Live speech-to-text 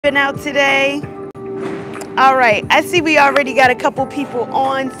Been out today. All right, I see we already got a couple people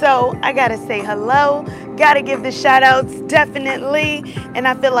on, so I gotta say hello. Gotta give the shout outs, definitely. And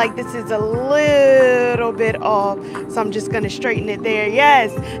I feel like this is a little bit off, so I'm just gonna straighten it there.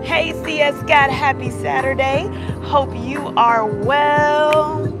 Yes. Hey, CS Scott, happy Saturday. Hope you are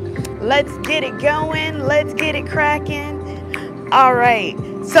well. Let's get it going. Let's get it cracking. All right.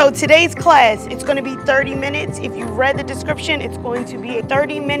 So today's class, it's going to be 30 minutes. If you read the description, it's going to be a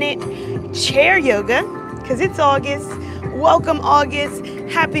 30-minute chair yoga because it's August. Welcome August.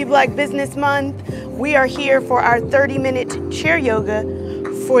 Happy Black Business Month. We are here for our 30-minute chair yoga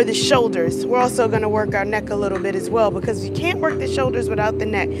for the shoulders. We're also going to work our neck a little bit as well because you can't work the shoulders without the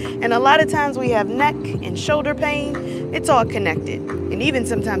neck. And a lot of times we have neck and shoulder pain. It's all connected and even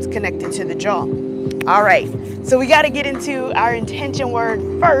sometimes connected to the jaw. All right, so we got to get into our intention word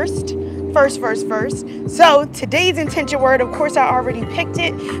first. So today's intention word, of course, I already picked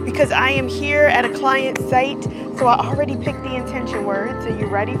it because I am here at a client site. So I already picked the intention word. So you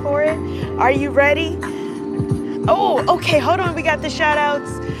ready for it? Are you ready? Oh, okay, hold on. We got the shout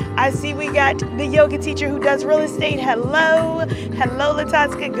outs. I see we got the yoga teacher who does real estate. Hello. Hello,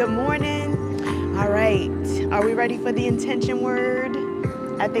 Lataska. Good morning. All right. Are we ready for the intention word?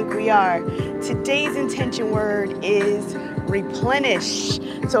 I think we are. Today's intention word is replenish.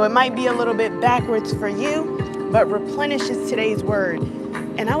 So it might be a little bit backwards for you, but replenish is today's word.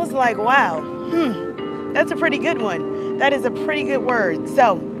 And I was like, wow, that's a pretty good one. That is a pretty good word.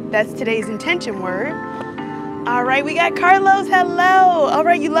 So that's today's intention word. All right, we got Carlos. Hello. All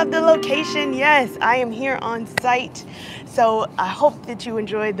right, you love the location. Yes, I am here on site. So I hope that you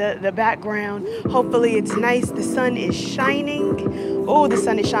enjoyed the background. Hopefully it's nice. The sun is shining. Oh, the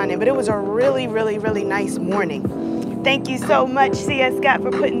sun is shining, but it was a really, really, really nice morning. Thank you so much, CS Scott, for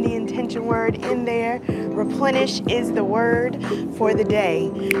putting the intention word in there. Replenish is the word for the day.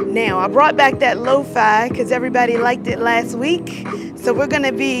 Now, I brought back that Lofi because everybody liked it last week. So we're going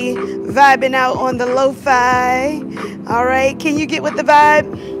to be vibing out on the Lofi. All right, can you get with the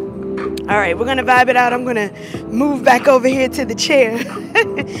vibe? All right, we're going to vibe it out. I'm going to move back over here to the chair.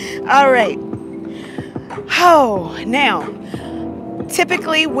 All right. Oh, now,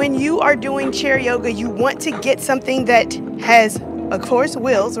 typically when you are doing chair yoga, you want to get something that has, of course,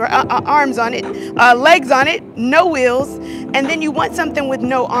 wheels or arms on it, legs on it, no wheels, and then you want something with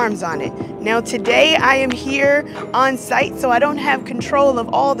no arms on it. Now, today I am here on site, so I don't have control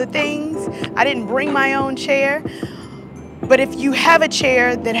of all the things. I didn't bring my own chair. But if you have a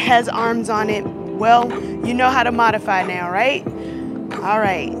chair that has arms on it, well, you know how to modify now, right? All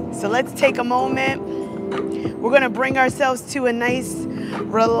right, so let's take a moment. We're gonna bring ourselves to a nice,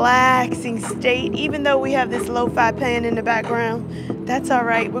 relaxing state. Even though we have this lo-fi playing in the background, that's all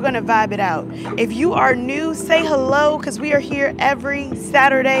right, we're gonna vibe it out. If you are new, say hello, because we are here every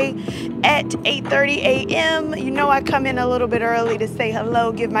Saturday at 8:30 a.m. You know I come in a little bit early to say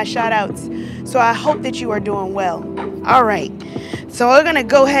hello, give my shout outs. So I hope that you are doing well. All right, so we're gonna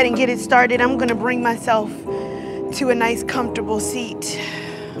go ahead and get it started. I'm gonna bring myself to a nice comfortable seat.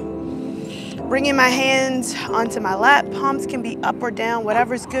 Bringing my hands onto my lap. Palms can be up or down,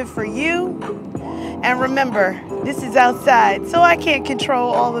 whatever's good for you. And remember, this is outside, so I can't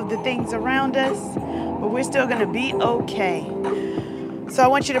control all of the things around us, but we're still gonna be okay. So I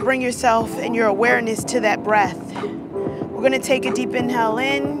want you to bring yourself and your awareness to that breath. We're gonna take a deep inhale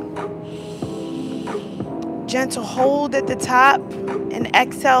in. Gentle hold at the top and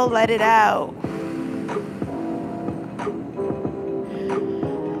exhale, let it out.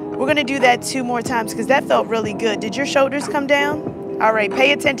 We're gonna do that 2 more times because that felt really good. Did your shoulders come down? All right,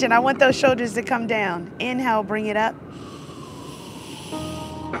 pay attention. I want those shoulders to come down. Inhale, bring it up.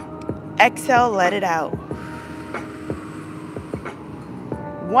 Exhale, let it out.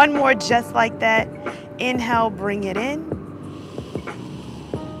 1 more just like that. Inhale, bring it in.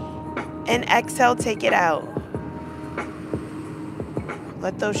 And exhale, take it out.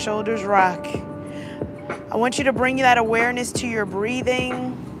 Let those shoulders rock. I want you to bring that awareness to your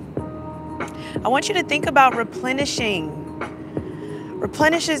breathing. I want you to think about replenishing.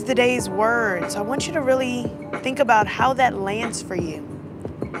 Replenish is today's word. So I want you to really think about how that lands for you.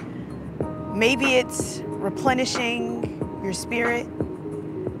 Maybe it's replenishing your spirit,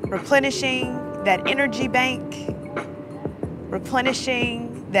 replenishing that energy bank,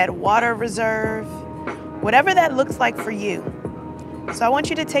 replenishing that water reserve, whatever that looks like for you. So I want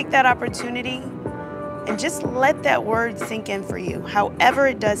you to take that opportunity and just let that word sink in for you, however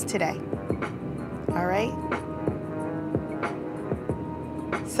it does today. All right?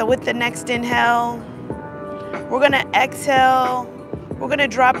 So with the next inhale, we're gonna exhale. We're gonna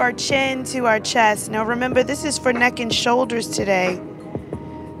drop our chin to our chest. Now remember, this is for neck and shoulders today.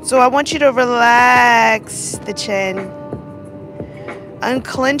 So I want you to relax the chin,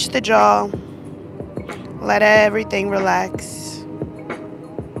 unclench the jaw, let everything relax.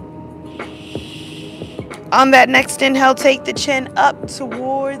 On that next inhale, take the chin up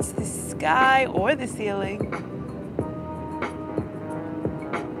towards the sky or the ceiling.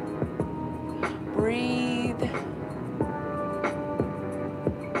 Breathe.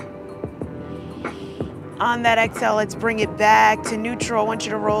 On that exhale, let's bring it back to neutral. I want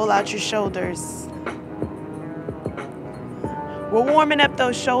you to roll out your shoulders. We're warming up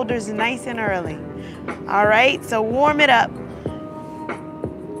those shoulders nice and early. All right, so warm it up.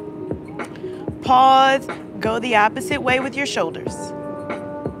 Pause, go the opposite way with your shoulders.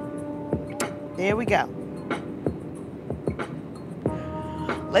 There we go.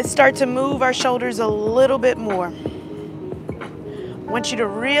 Let's start to move our shoulders a little bit more. I want you to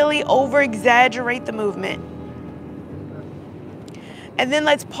really over-exaggerate the movement. And then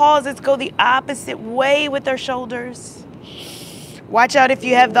let's pause. Let's go the opposite way with our shoulders. Watch out if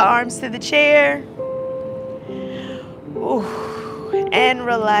you have the arms to the chair. Ooh, and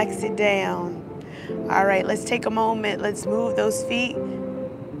relax it down. All right, let's take a moment. Let's move those feet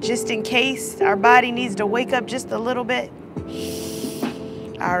just in case our body needs to wake up just a little bit.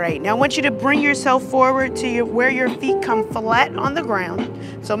 All right, now I want you to bring yourself forward to where your feet come flat on the ground.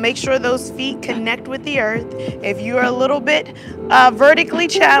 So make sure those feet connect with the earth. If you are a little bit vertically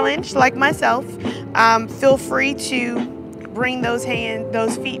challenged, like myself, feel free to bring those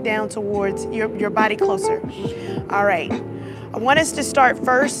feet down towards your body closer. All right, I want us to start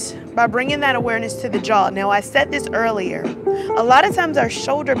first by bringing that awareness to the jaw. Now, I said this earlier. A lot of times our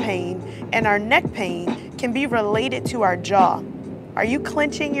shoulder pain and our neck pain can be related to our jaw. Are you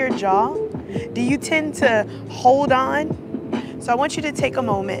clenching your jaw? Do you tend to hold on? So I want you to take a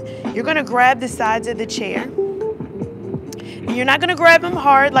moment. You're going to grab the sides of the chair. And you're not going to grab them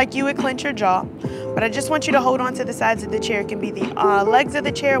hard like you would clench your jaw. But I just want you to hold on to the sides of the chair. It can be the legs of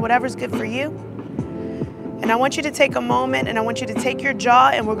the chair, whatever's good for you. And I want you to take a moment and I want you to take your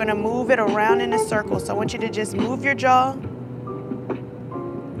jaw and we're going to move it around in a circle. So I want you to just move your jaw.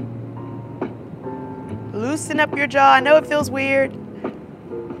 Loosen up your jaw. I know it feels weird.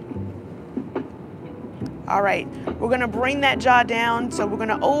 All right, we're gonna bring that jaw down. So we're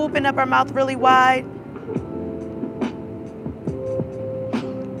gonna open up our mouth really wide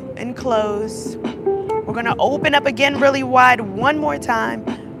and close. We're gonna open up again really wide one more time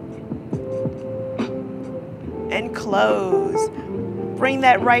and close. Bring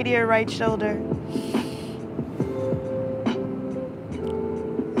that right ear, right shoulder.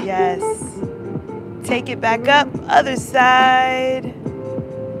 Yes. Take it back up, other side.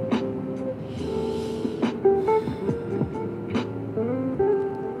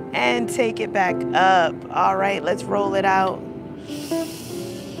 And take it back up. All right, let's roll it out.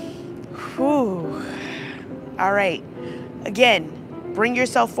 Whew. All right, again, bring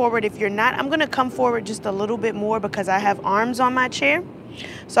yourself forward. If you're not, I'm gonna come forward just a little bit more because I have arms on my chair.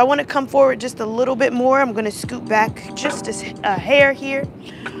 So I wanna come forward just a little bit more. I'm gonna scoot back just a hair here.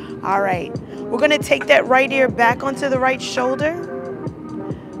 All right, we're gonna take that right ear back onto the right shoulder,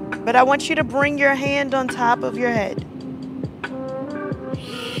 but I want you to bring your hand on top of your head.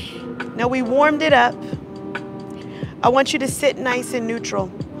 Now we warmed it up. I want you to sit nice and neutral.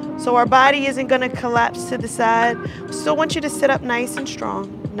 So our body isn't gonna collapse to the side. Still want you to sit up nice and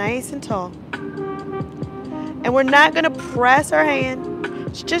strong, nice and tall. And we're not gonna press our hand,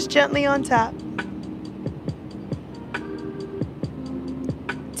 it's just gently on top.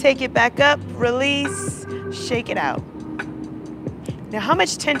 Take it back up, release, shake it out. Now, how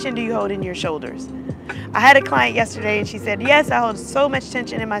much tension do you hold in your shoulders? I had a client yesterday and she said, yes, I hold so much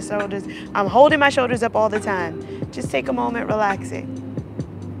tension in my shoulders. I'm holding my shoulders up all the time. Just take a moment, relax it.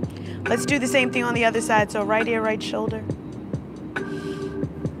 Let's do the same thing on the other side. So right ear, right shoulder.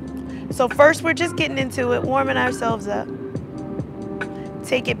 So first we're just getting into it, warming ourselves up.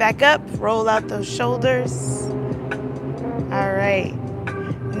 Take it back up, roll out those shoulders. All right.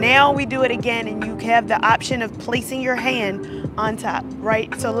 Now we do it again and you have the option of placing your hand on top,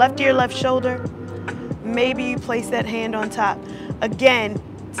 right? So left ear, left shoulder. Maybe you place that hand on top. Again,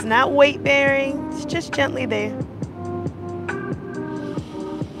 it's not weight bearing, it's just gently there.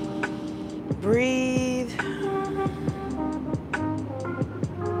 Breathe.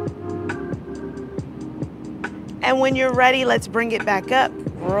 And when you're ready, let's bring it back up.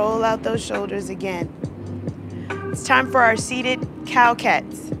 Roll out those shoulders again. It's time for our seated cow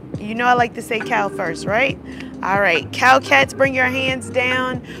cats. You know I like to say cow first, right? All right, cow cats, bring your hands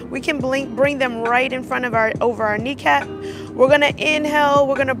down. We can bring them right in front of over our kneecap. We're gonna inhale,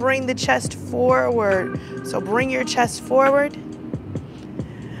 we're gonna bring the chest forward. So bring your chest forward.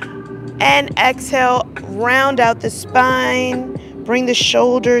 And exhale, round out the spine. Bring the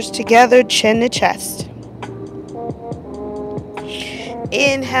shoulders together, chin to chest.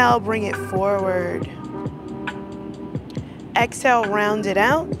 Inhale, bring it forward. Exhale, round it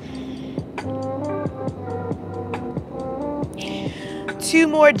out. 2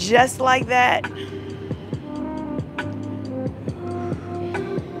 more just like that.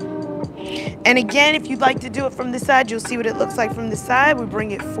 And again, if you'd like to do it from the side, you'll see what it looks like from the side. We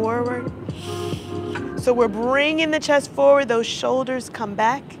bring it forward. So we're bringing the chest forward, those shoulders come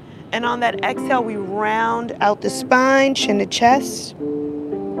back. And on that exhale, we round out the spine, chin to chest.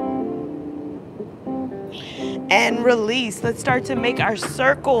 And release. Let's start to make our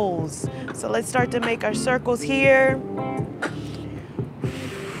circles. So let's start to make our circles here.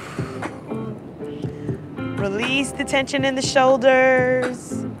 Release the tension in the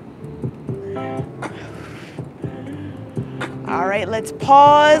shoulders. All right, let's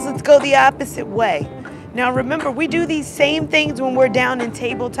pause. Let's go the opposite way. Now remember, we do these same things when we're down in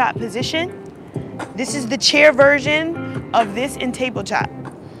tabletop position. This is the chair version of this in tabletop.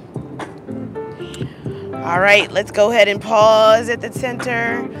 All right, let's go ahead and pause at the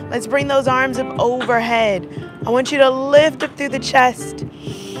center. Let's bring those arms up overhead. I want you to lift up through the chest.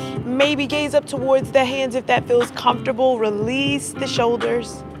 Maybe gaze up towards the hands if that feels comfortable. Release the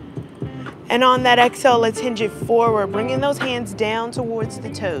shoulders. And on that exhale, let's hinge it forward, bringing those hands down towards the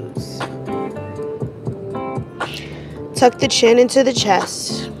toes. Tuck the chin into the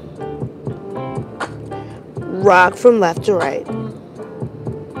chest. Rock from left to right.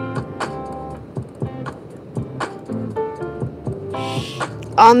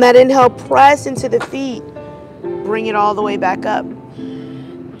 On that inhale, press into the feet. Bring it all the way back up.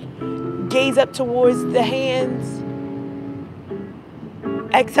 Gaze up towards the hands.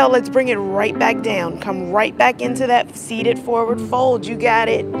 Exhale, let's bring it right back down. Come right back into that seated forward fold. You got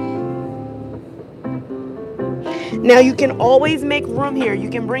it. Now you can always make room here. You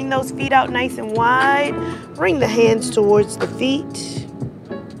can bring those feet out nice and wide. Bring the hands towards the feet.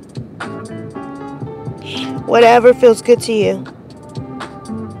 Whatever feels good to you.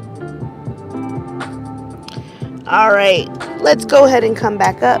 All right, let's go ahead and come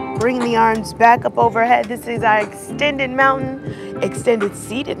back up. Bring the arms back up overhead. This is our extended mountain, extended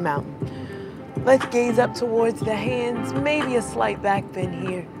seated mountain. Let's gaze up towards the hands, maybe a slight back bend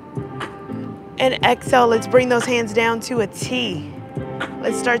here. And exhale, let's bring those hands down to a T.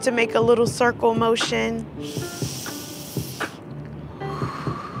 Let's start to make a little circle motion.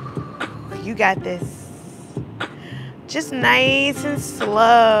 You got this. Just nice and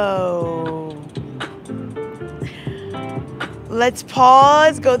slow. Let's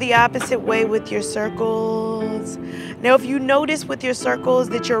pause, go the opposite way with your circles. Now, if you notice with your circles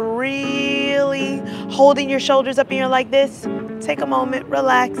that you're really holding your shoulders up in here like this, take a moment,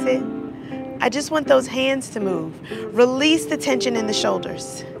 relax it. I just want those hands to move. Release the tension in the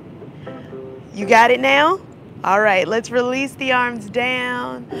shoulders. You got it now? All right, let's release the arms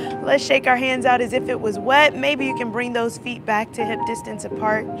down. Let's shake our hands out as if it was wet. Maybe you can bring those feet back to hip distance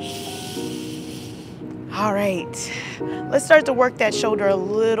apart. All right, let's start to work that shoulder a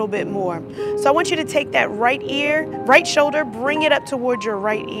little bit more. So I want you to take that right shoulder, bring it up towards your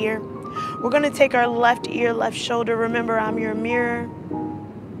right ear. We're gonna take our left ear, left shoulder. Remember, I'm your mirror.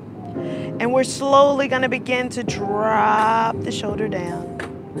 And we're slowly gonna begin to drop the shoulder down.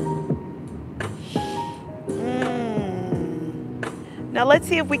 Now let's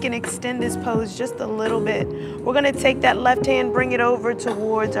see if we can extend this pose just a little bit. We're gonna take that left hand, bring it over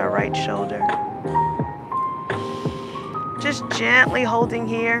towards our right shoulder. Just gently holding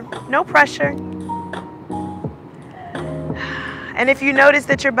here, no pressure. And if you notice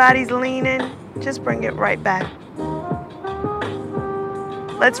that your body's leaning, just bring it right back.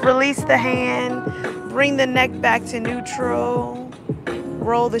 Let's release the hand, bring the neck back to neutral,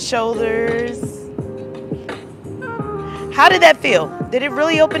 roll the shoulders. How did that feel? Did it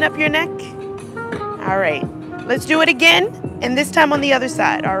really open up your neck? All right, let's do it again, and this time on the other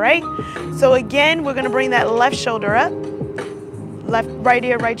side, all right? So again, we're gonna bring that left shoulder up. Right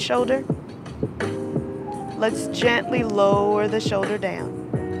ear, right shoulder. Let's gently lower the shoulder down.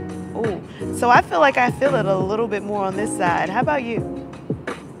 Ooh, so I feel like I feel it a little bit more on this side. How about you?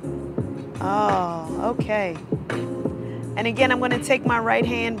 Oh, okay. And again, I'm going to take my right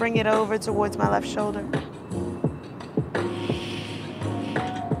hand, bring it over towards my left shoulder.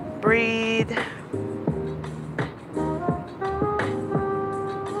 Breathe.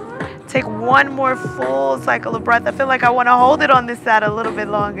 Take one more full cycle of breath. I feel like I want to hold it on this side a little bit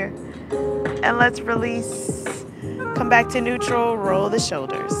longer. And let's release. Come back to neutral, roll the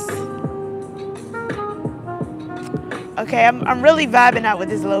shoulders. Okay, I'm really vibing out with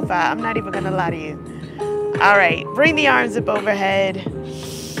this lo-fi. I'm not even gonna lie to you. All right, bring the arms up overhead.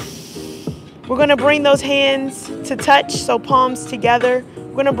 We're gonna bring those hands to touch, so palms together.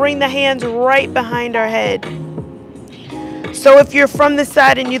 We're gonna bring the hands right behind our head. So if you're from the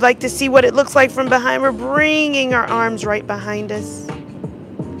side and you'd like to see what it looks like from behind, we're bringing our arms right behind us.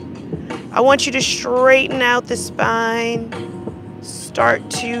 I want you to straighten out the spine. Start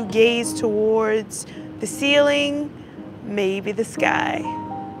to gaze towards the ceiling, maybe the sky.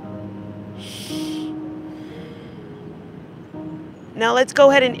 Now let's go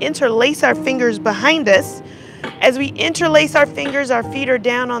ahead and interlace our fingers behind us. As we interlace our fingers, our feet are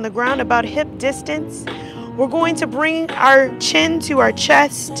down on the ground about hip distance. We're going to bring our chin to our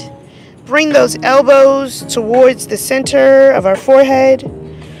chest. Bring those elbows towards the center of our forehead.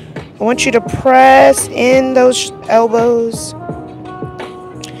 I want you to press in those elbows.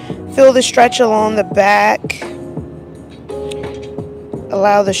 Feel the stretch along the back.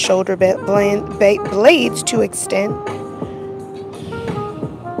 Allow the shoulder blades to extend.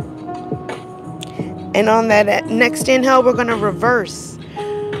 And on that next inhale, we're going to reverse.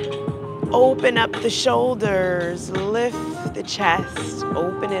 Open up the shoulders, lift the chest,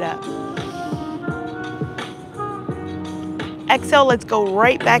 open it up. Exhale, let's go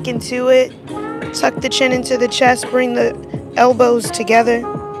right back into it. Tuck the chin into the chest, bring the elbows together.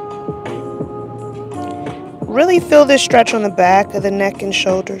 Really feel this stretch on the back of the neck and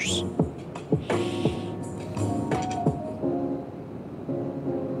shoulders.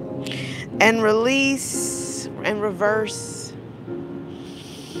 And release and reverse.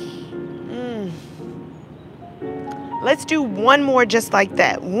 Let's do one more just like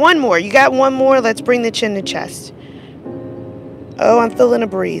that. One more. You got one more? Let's bring the chin to chest. Oh, I'm feeling a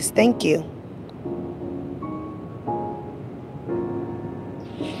breeze. Thank you.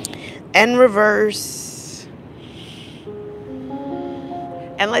 And reverse.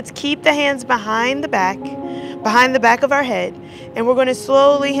 And let's keep the hands behind the back of our head. And we're going to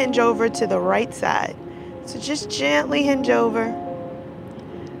slowly hinge over to the right side. So just gently hinge over.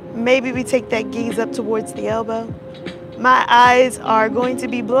 Maybe we take that gaze up towards the elbow. My eyes are going to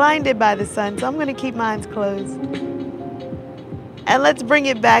be blinded by the sun, so I'm going to keep my eyes closed. And let's bring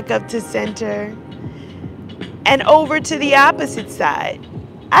it back up to center. And over to the opposite side.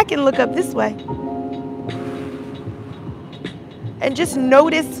 I can look up this way. And just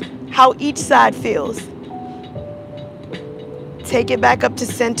notice how each side feels. Take it back up to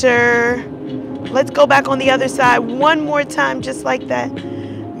center. Let's go back on the other side one more time, just like that.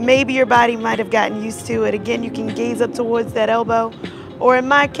 Maybe your body might have gotten used to it. Again, you can gaze up towards that elbow. Or in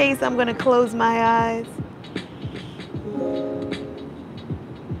my case, I'm going to close my eyes.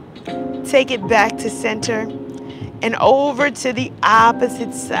 Take it back to center. And over to the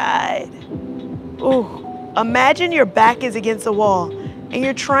opposite side. Ooh, imagine your back is against the wall. And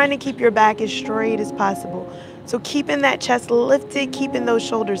you're trying to keep your back as straight as possible. So keeping that chest lifted, keeping those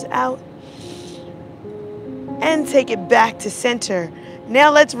shoulders out. And take it back to center.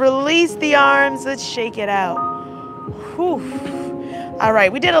 Now let's release the arms. Let's shake it out. Whew. All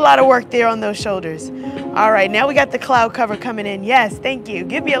right, we did a lot of work there on those shoulders. All right, now we got the cloud cover coming in. Yes, thank you.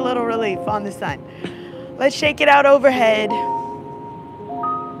 Give me a little relief on the sun. Let's shake it out overhead.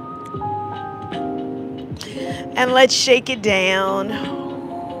 And let's shake it down.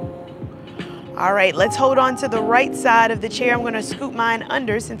 All right, let's hold on to the right side of the chair. I'm going to scoop mine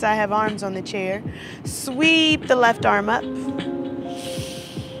under since I have arms on the chair. Sweep the left arm up.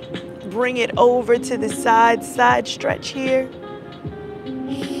 Bring it over to the side stretch here.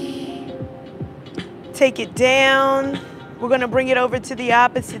 Take it down. We're going to bring it over to the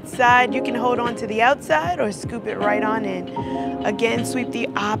opposite side. You can hold on to the outside or scoop it right on in. Again, sweep the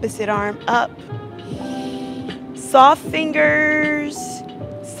opposite arm up. Soft fingers,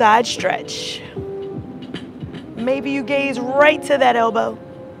 side stretch. Maybe you gaze right to that elbow.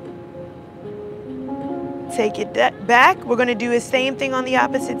 Take it back. We're going to do the same thing on the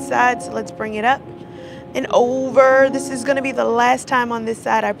opposite side. So let's bring it up and over. This is going to be the last time on this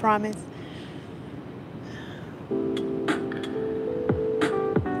side, I promise.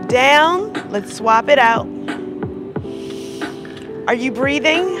 Down. Let's swap it out. Are you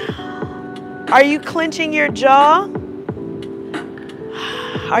breathing? Are you clenching your jaw?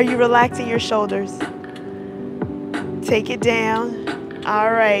 Are you relaxing your shoulders? Take it down.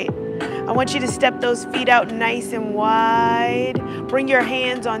 All right. I want you to step those feet out nice and wide. Bring your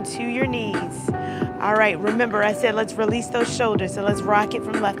hands onto your knees. All right, remember I said let's release those shoulders, so let's rock it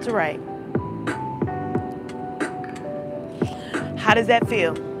from left to right. How does that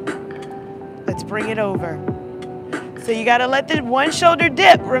feel? Let's bring it over. So you gotta let the one shoulder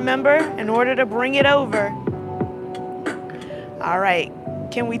dip, remember, in order to bring it over. All right.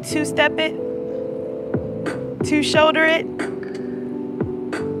 Can we two-step it? Two-shoulder it?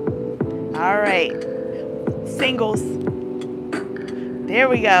 All right. Singles. There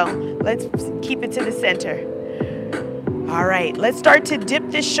we go. Let's keep it to the center. All right, let's start to dip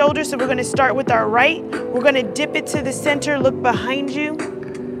this shoulder. So we're going to start with our right. We're going to dip it to the center. Look behind you.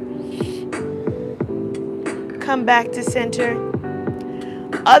 Come back to center.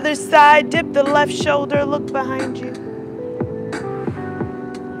 Other side, dip the left shoulder. Look behind you.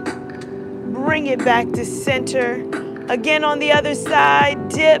 Bring it back to center. Again on the other side,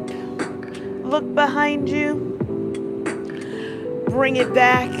 dip. Look behind you. Bring it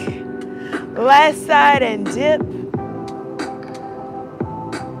back. Last side and dip.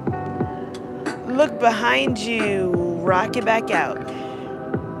 Look behind you. Rock it back out.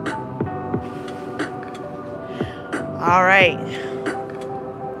 All right.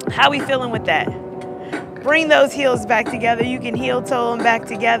 How we feeling with that? Bring those heels back together. You can heel toe them back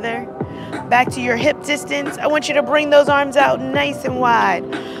together. Back to your hip distance. I want you to bring those arms out nice and wide.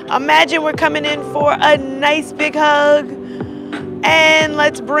 Imagine we're coming in for a nice big hug. And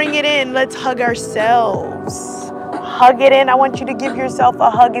let's bring it in. Let's hug ourselves. Hug it in. I want you to give yourself a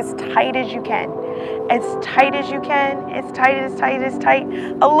hug as tight as you can. As tight as you can. As tight, as tight, as tight.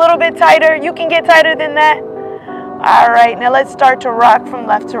 A little bit tighter. You can get tighter than that. All right. Now let's start to rock from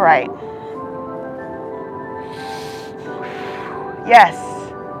left to right. Yes.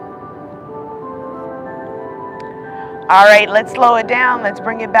 All right, let's slow it down. Let's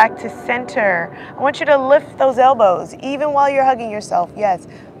bring it back to center. I want you to lift those elbows, even while you're hugging yourself. Yes,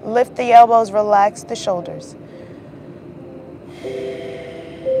 lift the elbows, relax the shoulders.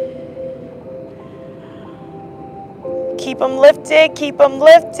 Keep them lifted, keep them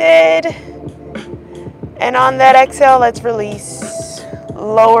lifted. And on that exhale, let's release.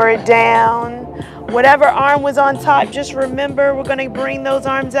 Lower it down. Whatever arm was on top, just remember we're gonna bring those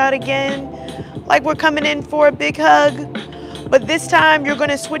arms out again. Like we're coming in for a big hug, but this time you're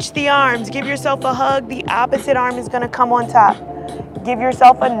gonna switch the arms. Give yourself a hug. The opposite arm is gonna come on top. Give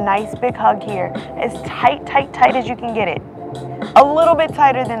yourself a nice big hug here. As tight, tight, tight as you can get it. A little bit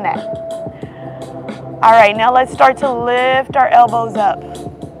tighter than that. All right, now let's start to lift our elbows up.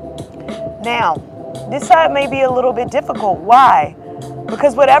 Now, this side may be a little bit difficult. Why?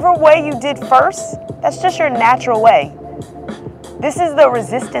 Because whatever way you did first, that's just your natural way. This is the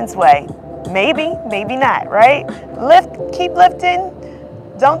resistance way. Maybe, maybe not, right? Lift, keep lifting.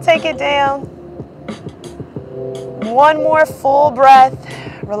 Don't take it down. One more full breath.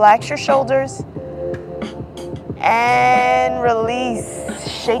 Relax your shoulders. And release.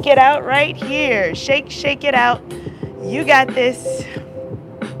 Shake it out right here. Shake, shake it out. You got this.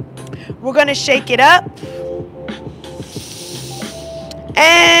 We're gonna shake it up.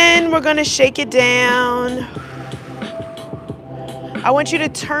 And we're gonna shake it down. I want you to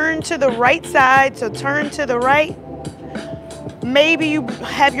turn to the right side, so turn to the right. Maybe you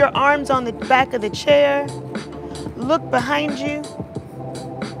have your arms on the back of the chair. Look behind you.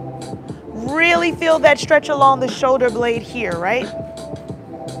 Really feel that stretch along the shoulder blade here, right?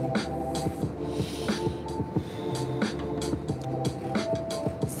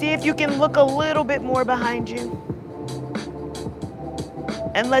 See if you can look a little bit more behind you.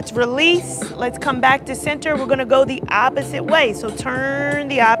 And let's release. Let's come back to center. We're going to go the opposite way. So turn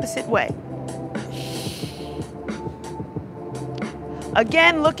the opposite way.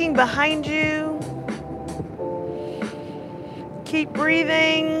 Again, looking behind you. Keep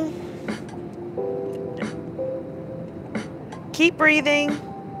breathing. Keep breathing.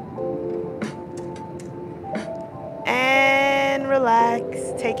 And relax.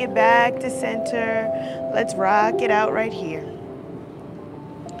 Take it back to center. Let's rock it out right here.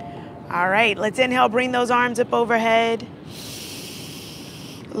 All right, let's inhale, bring those arms up overhead.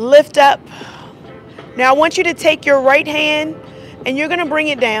 Lift up. Now I want you to take your right hand and you're gonna bring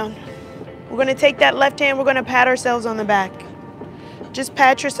it down. We're gonna take that left hand, we're gonna pat ourselves on the back. Just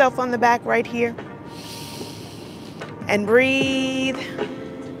pat yourself on the back right here. And breathe.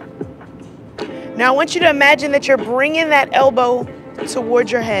 Now I want you to imagine that you're bringing that elbow towards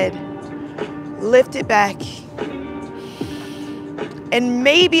your head. Lift it back. And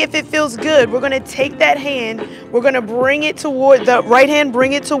maybe if it feels good, we're going to take that hand, we're going to bring it toward the right hand,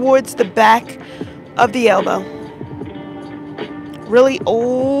 bring it towards the back of the elbow. Really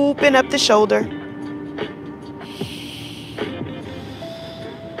open up the shoulder.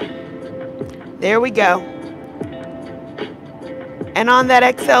 There we go. And on that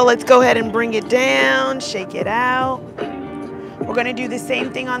exhale, let's go ahead and bring it down, shake it out. We're going to do the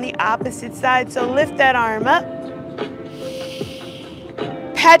same thing on the opposite side. So lift that arm up.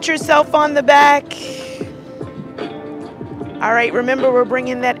 Pat yourself on the back. All right, remember we're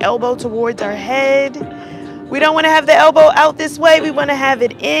bringing that elbow towards our head. We don't want to have the elbow out this way. We want to have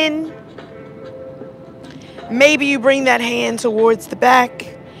it in. Maybe you bring that hand towards the back,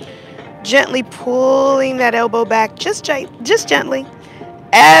 gently pulling that elbow back, just gently,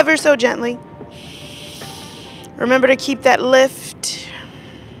 ever so gently. Remember to keep that lift.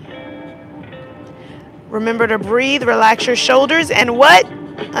 Remember to breathe, relax your shoulders, and what?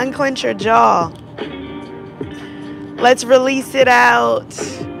 Unclench your jaw. Let's release it out.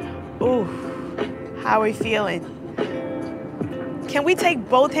 Ooh, how are we feeling? Can we take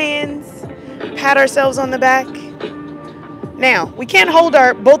both hands, pat ourselves on the back? Now, we can't hold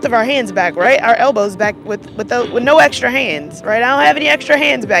both of our hands back, right? Our elbows back with no extra hands, right? I don't have any extra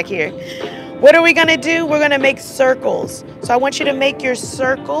hands back here. What are we gonna do? We're gonna make circles. So I want you to make your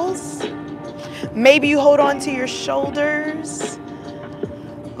circles. Maybe you hold on to your shoulders.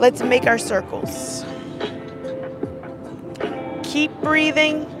 Let's make our circles. Keep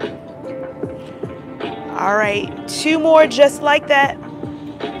breathing. All right, 2 more just like that.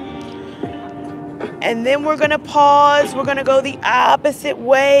 And then we're gonna pause. We're gonna go the opposite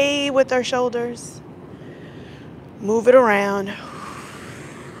way with our shoulders. Move it around.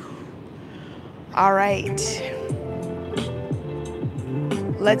 All right.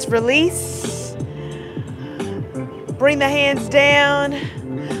 Let's release. Bring the hands down.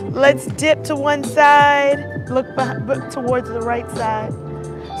 Let's dip to one side. Look towards the right side.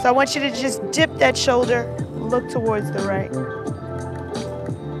 So I want you to just dip that shoulder. Look towards the right.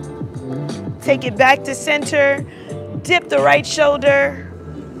 Take it back to center. Dip the right shoulder.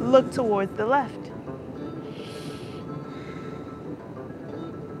 Look towards the left.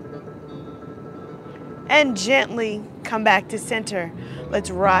 And gently come back to center.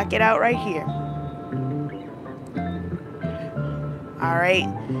 Let's rock it out right here. All right,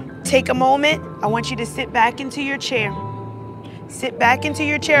 take a moment. I want you to sit back into your chair. Sit back into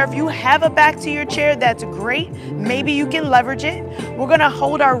your chair. If you have a back to your chair, that's great. Maybe you can leverage it. We're gonna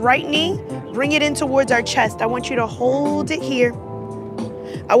hold our right knee, bring it in towards our chest. I want you to hold it here.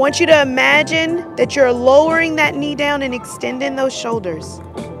 I want you to imagine that you're lowering that knee down and extending those shoulders.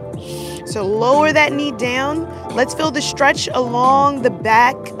 So lower that knee down. Let's feel the stretch along the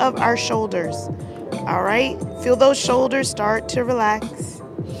back of our shoulders. All right, feel those shoulders start to relax.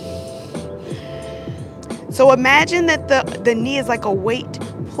 So imagine that the knee is like a weight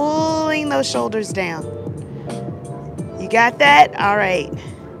pulling those shoulders down. You got that? All right.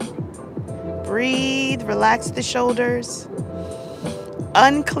 Breathe, relax the shoulders.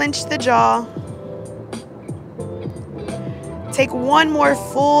 Unclench the jaw. Take one more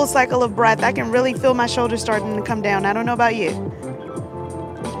full cycle of breath. I can really feel my shoulders starting to come down. I don't know about you.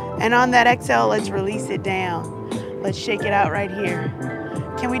 And on that exhale, let's release it down. Let's shake it out right here.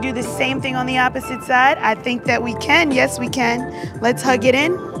 Can we do the same thing on the opposite side? I think that we can. Yes, we can. Let's hug it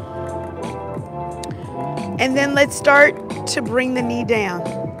in. And then let's start to bring the knee down.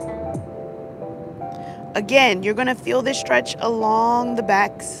 Again, you're gonna feel this stretch along the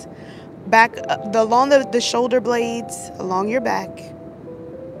along the shoulder blades, along your back.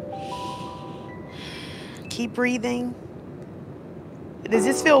 Keep breathing. Does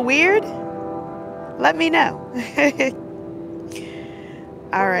this feel weird? Let me know.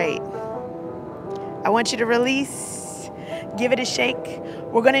 All right. I want you to release. Give it a shake.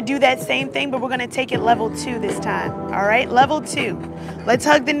 We're going to do that same thing, but we're going to take it level 2 this time. All right? Level 2. Let's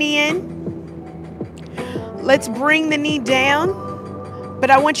hug the knee in. Let's bring the knee down, but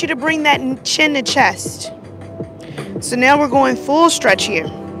I want you to bring that chin to chest. So now we're going full stretch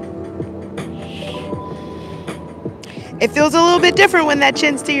here. It feels a little bit different when that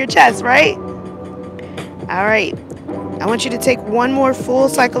chin's to your chest, right? All right. I want you to take one more full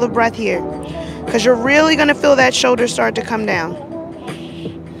cycle of breath here, because you're really going to feel that shoulder start to come down.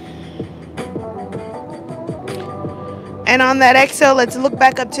 And on that exhale, let's look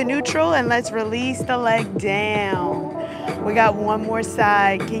back up to neutral and let's release the leg down. We got one more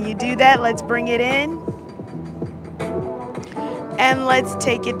side. Can you do that? Let's bring it in. And let's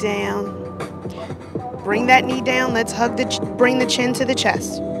take it down. Bring that knee down. Let's bring the chin to the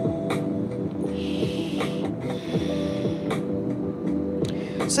chest.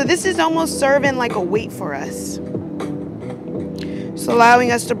 So this is almost serving like a weight for us. So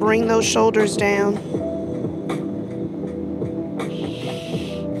allowing us to bring those shoulders down.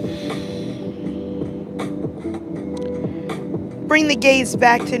 Bring the gaze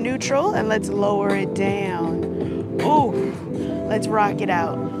back to neutral and let's lower it down. Ooh, let's rock it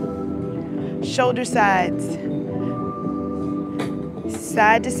out. Shoulder sides,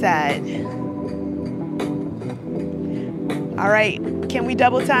 side to side. All right, can we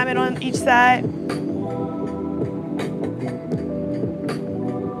double time it on each side?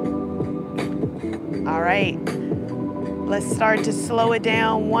 All right. Let's start to slow it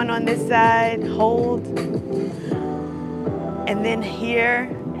down. One on this side, hold. And then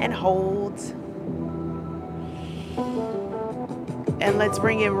here and hold. And let's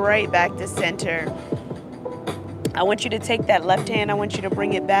bring it right back to center. I want you to take that left hand, I want you to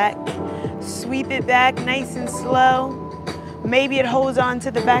bring it back. Sweep it back nice and slow. Maybe it holds on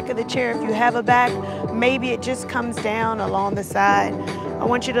to the back of the chair if you have a back. Maybe it just comes down along the side. I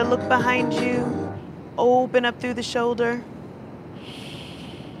want you to look behind you. Open up through the shoulder.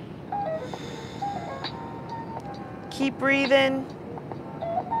 Keep breathing.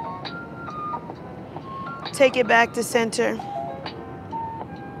 Take it back to center.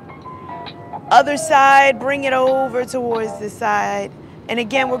 Other side, bring it over towards the side. And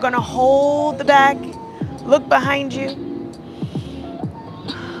again, we're going to hold the back. Look behind you.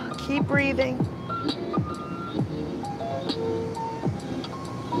 Keep breathing.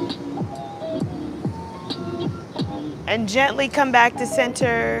 And gently come back to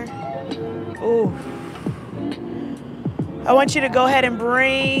center. Ooh. I want you to go ahead and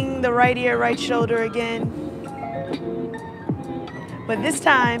bring the right ear, right shoulder again. But this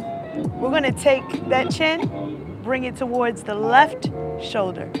time, we're going to take that chin, bring it towards the left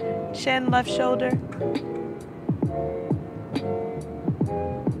shoulder. Chin, left shoulder.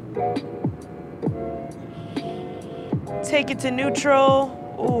 Take it to neutral.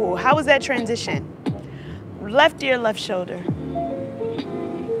 Ooh, how was that transition? Left ear, left shoulder.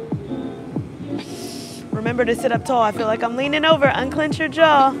 Remember to sit up tall. I feel like I'm leaning over. Unclench your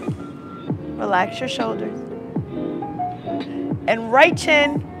jaw. Relax your shoulders. And right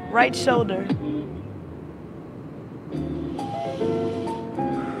chin, right shoulder.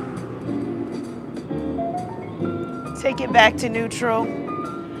 Take it back to neutral.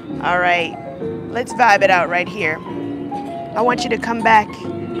 All right, let's vibe it out right here. I want you to come back.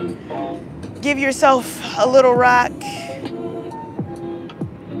 Give yourself a little rock.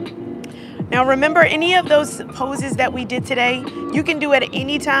 Now remember, any of those poses that we did today, you can do at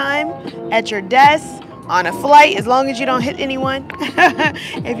any time, at your desk, on a flight, as long as you don't hit anyone.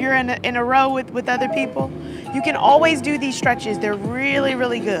 If you're in a row with other people, you can always do these stretches. They're really,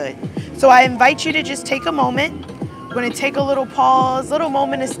 really good. So I invite you to just take a moment. We're going to take a little pause, little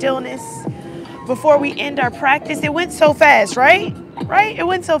moment of stillness before we end our practice. It went so fast, right? Right? It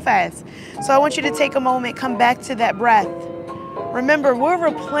went so fast. So I want you to take a moment, come back to that breath. Remember, we're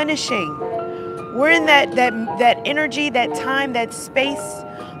replenishing. We're in that energy, that time, that space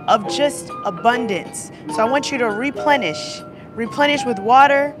of just abundance. So I want you to replenish. Replenish with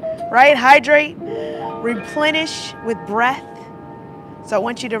water, right? Hydrate. Replenish with breath. So I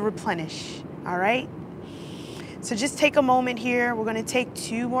want you to replenish, all right? So just take a moment here. We're going to take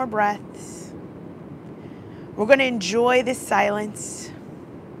 2 more breaths. We're going to enjoy this silence.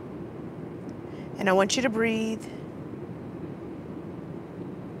 And I want you to breathe.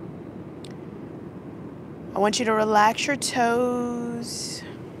 I want you to relax your toes.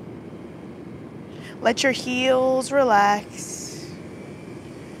 Let your heels relax.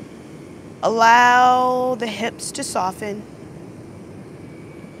 Allow the hips to soften.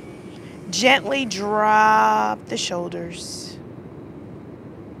 Gently drop the shoulders.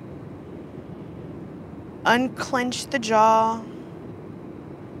 Unclench the jaw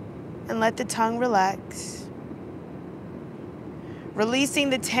and let the tongue relax. Releasing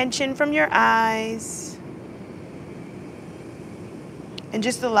the tension from your eyes. And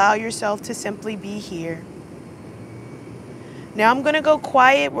just allow yourself to simply be here. Now I'm going to go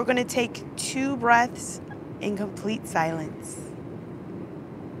quiet. We're going to take 2 breaths in complete silence.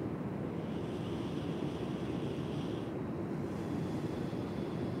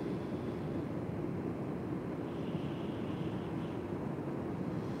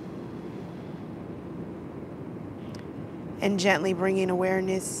 And gently bringing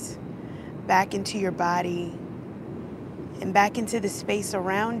awareness back into your body and back into the space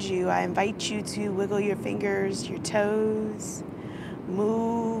around you. I invite you to wiggle your fingers, your toes,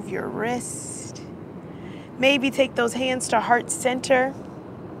 move your wrist. Maybe take those hands to heart center.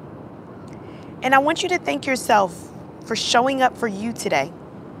 And I want you to thank yourself for showing up for you today.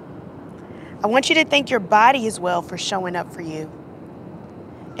 I want you to thank your body as well for showing up for you.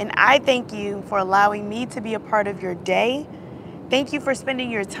 And I thank you for allowing me to be a part of your day. Thank you for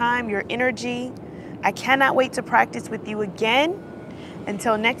spending your time, your energy. I cannot wait to practice with you again.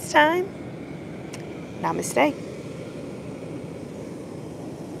 Until next time, namaste.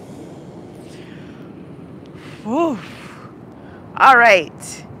 Whew. All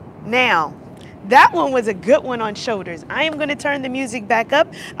right. Now, That one was a good one on shoulders. I am going to turn the music back up.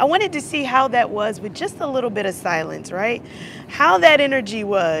 I wanted to see how that was with just a little bit of silence, right? How that energy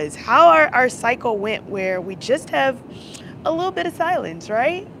was, how our cycle went where we just have a little bit of silence,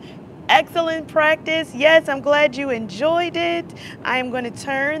 right? Excellent practice. Yes, I'm glad you enjoyed it. I am going to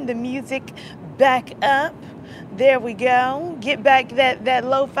turn the music back up. There we go. Get back that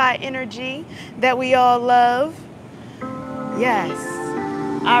lo-fi energy that we all love. Yes.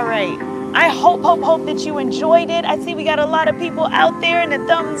 All right. I hope that you enjoyed it. I see we got a lot of people out there and the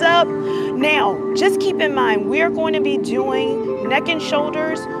thumbs up. Now, just keep in mind, we're going to be doing neck and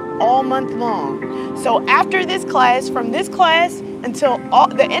shoulders all month long. So after this class, from this class until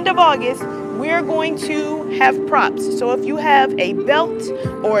the end of August, we're going to have props. So if you have a belt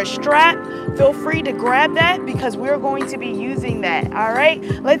or a strap, feel free to grab that because we're going to be using that. All right,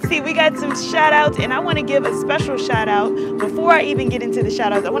 let's see, we got some shout outs, and I want to give a special shout out before I even get into the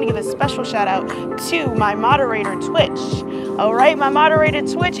shout outs. I want to give a special shout out to my moderator Twitch. All right, my moderator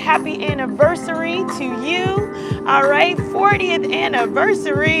Twitch, happy anniversary to you. All right, 40th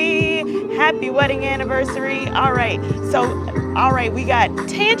anniversary. Happy wedding anniversary. All right, we got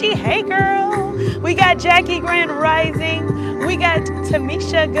Tangi, hey girl. We got Jackie, Grand Rising. We got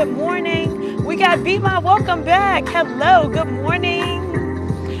Tamisha, good morning. We got Bima, welcome back. Hello, good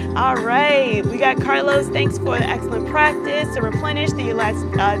morning. All right, we got Carlos, thanks for the excellent practice to replenish the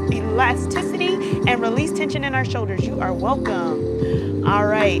elasticity and release tension in our shoulders. You are welcome. All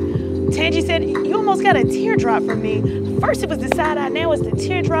right, Tangi said, you almost got a teardrop from me. First it was the side eye, now it's the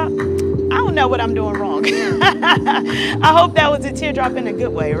teardrop. I don't know what I'm doing wrong. I hope that was a teardrop in a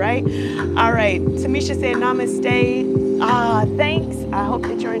good way, right? All right, Tamisha said, namaste. Thanks. I hope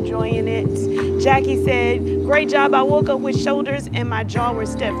that you're enjoying it. Jackie said, great job. I woke up with shoulders and my jaw were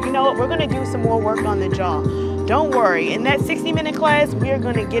stiff. You know what? We're going to do some more work on the jaw. Don't worry. In that 60-minute class, we're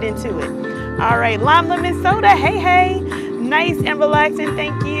going to get into it. All right, lime lemon soda. Hey, hey. Nice and relaxing.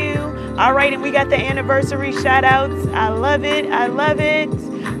 Thank you. All right, and we got the anniversary shout outs. I love it. I love it.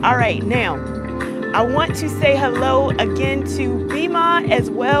 All right, now, I want to say hello again to Bima as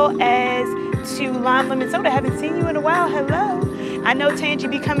well as to Lime Lemon Soda. I haven't seen you in a while. Hello. I know Tangi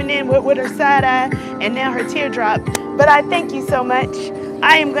be coming in with her side eye and now her teardrop, but I thank you so much.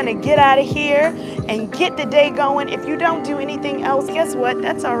 I am going to get out of here and get the day going. If you don't do anything else, guess what?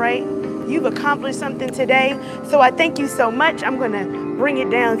 That's all right. You've accomplished something today. So I thank you so much. I'm going to bring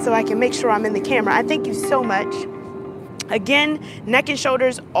it down so I can make sure I'm in the camera. I thank you so much. Again, neck and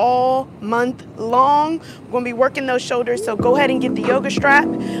shoulders all month long. We're going to be working those shoulders, so go ahead and get the yoga strap.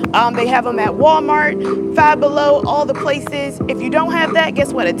 They have them at Walmart, Five Below, all the places. If you don't have that,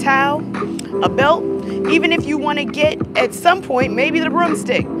 guess what? A towel, a belt. Even if you want to get, at some point, maybe the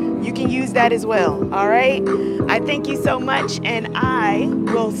broomstick, you can use that as well, all right? I thank you so much, and I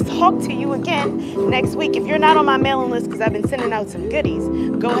will talk to you again next week. If you're not on my mailing list, because I've been sending out some goodies,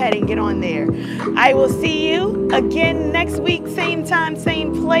 go ahead and get on there. I will see you again next week, same time,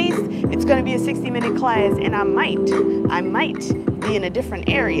 same place. It's going to be a 60-minute class, and I might be in a different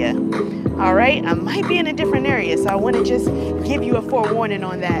area. All right, I might be in a different area, so I want to just give you a forewarning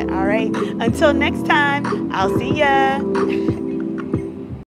on that. All right, until next time, I'll see ya.